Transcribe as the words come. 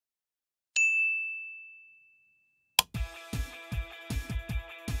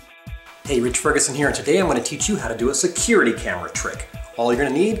Hey, Rich Ferguson here, and today I'm going to teach you how to do a security camera trick. All you're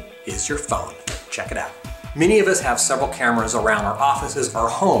going to need is your phone. Check it out. Many of us have several cameras around our offices or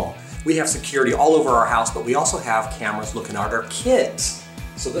home. We have security all over our house, but we also have cameras looking at our kids.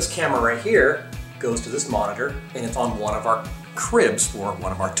 So this camera right here goes to this monitor, and it's on one of our cribs for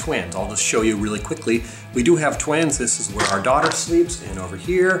one of our twins. I'll just show you really quickly. We do have twins. This is where our daughter sleeps, and over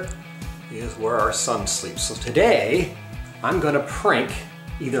here is where our son sleeps. So today, I'm going to prank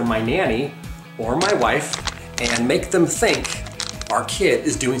either my nanny or my wife and make them think our kid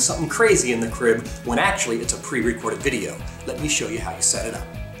is doing something crazy in the crib when actually it's a pre-recorded video. Let me show you how you set it up.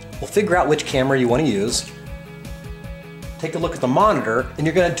 We'll figure out which camera you want to use. Take a look at the monitor, and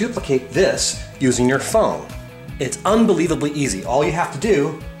you're going to duplicate this using your phone. It's unbelievably easy. All you have to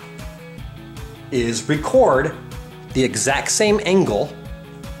do is record the exact same angle,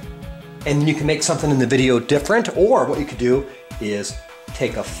 and you can make something in the video different, or what you could do is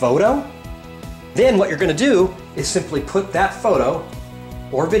take a photo. Then what you're going to do is simply put that photo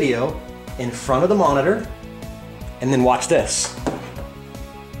or video in front of the monitor, and then watch this.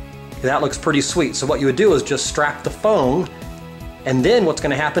 That looks pretty sweet. So what you would do is just strap the phone, and then what's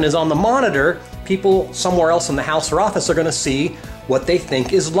going to happen is on the monitor, people somewhere else in the house or office are going to see what they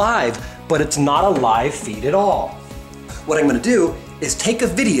think is live, but it's not a live feed at all. What I'm going to do is take a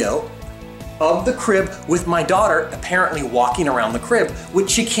video of the crib with my daughter apparently walking around the crib, which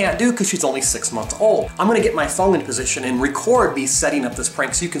she can't do because she's only 6 months old. I'm going to get my phone in position and record me setting up this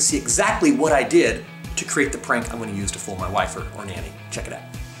prank so you can see exactly what I did to create the prank I'm going to use to fool my wife or nanny. Check it out.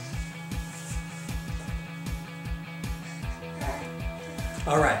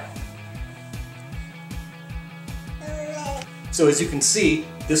 All right. So as you can see,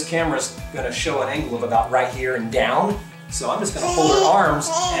 this camera's going to show an angle of about right here and down. So I'm just going to hold her arms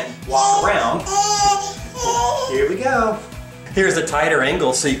and walk around. Here we go. Here's a tighter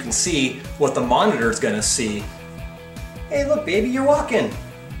angle so you can see what the monitor is going to see. Hey, look, baby, you're walking.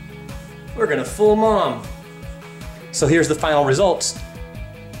 We're going to fool mom. So here's the final results.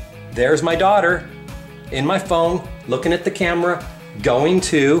 There's my daughter in my phone, looking at the camera, going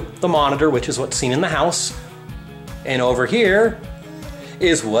to the monitor, which is what's seen in the house. And over here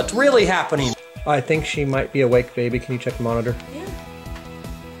is what's really happening. I think she might be awake, baby. Can you check the monitor? Yeah.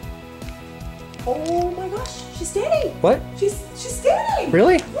 Oh my gosh, she's standing. What? She's standing.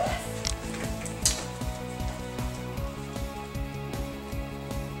 Really? Yes.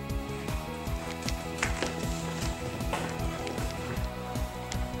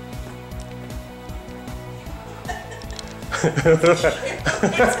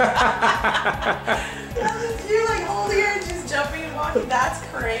 You're like holding her and she's jumping and walking. That's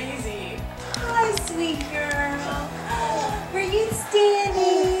crazy. Hi, sweet girl. Were you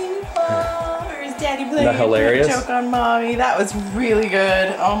standing? Oh, where's Daddy playing Isn't that hilarious? Joke on mommy? That was really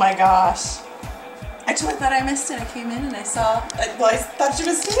good. Oh my gosh. I totally thought I missed it. I came in and I saw. Well, I thought she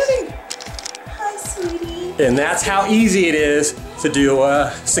was standing. Hi, sweetie. And that's how easy it is to do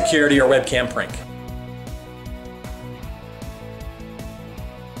a security or webcam prank.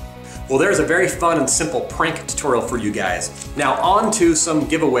 Well, there's a very fun and simple prank tutorial for you guys. Now on to some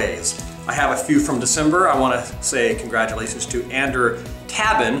giveaways. I have a few from December. I want to say congratulations to Andrew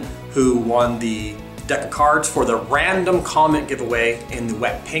Tabin, who won the deck of cards for the random comment giveaway in the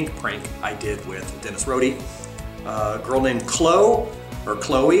wet paint prank I did with Dennis Rohde. A girl named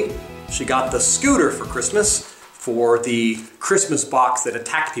Chloe, she got the scooter for Christmas for the Christmas box that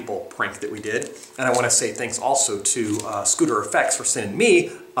attacked people prank that we did. And I want to say thanks also to Scooter Effects for sending me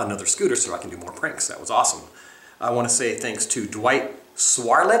another scooter so I can do more pranks. That was awesome. I want to say thanks to Dwight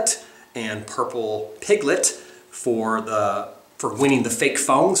Swarlett and Purple Piglet for winning the fake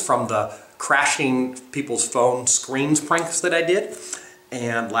phones from the crashing people's phone screens pranks that I did.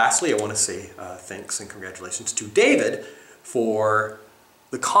 And lastly, I want to say thanks and congratulations to David for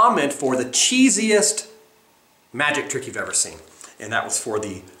the comment for the cheesiest magic trick you've ever seen. And that was for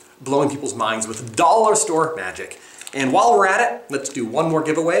the blowing people's minds with dollar store magic. And while we're at it, let's do one more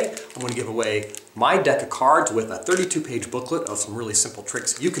giveaway. I'm going to give away my deck of cards with a 32-page booklet of some really simple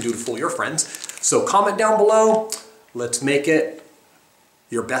tricks you can do to fool your friends. So comment down below. Let's make it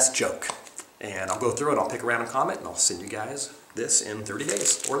your best joke. And I'll go through it. I'll pick a random comment and I'll send you guys this in 30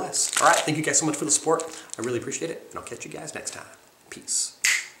 days or less. All right, thank you guys so much for the support. I really appreciate it. And I'll catch you guys next time. Peace.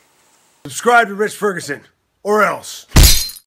 Subscribe to Rich Ferguson, or else.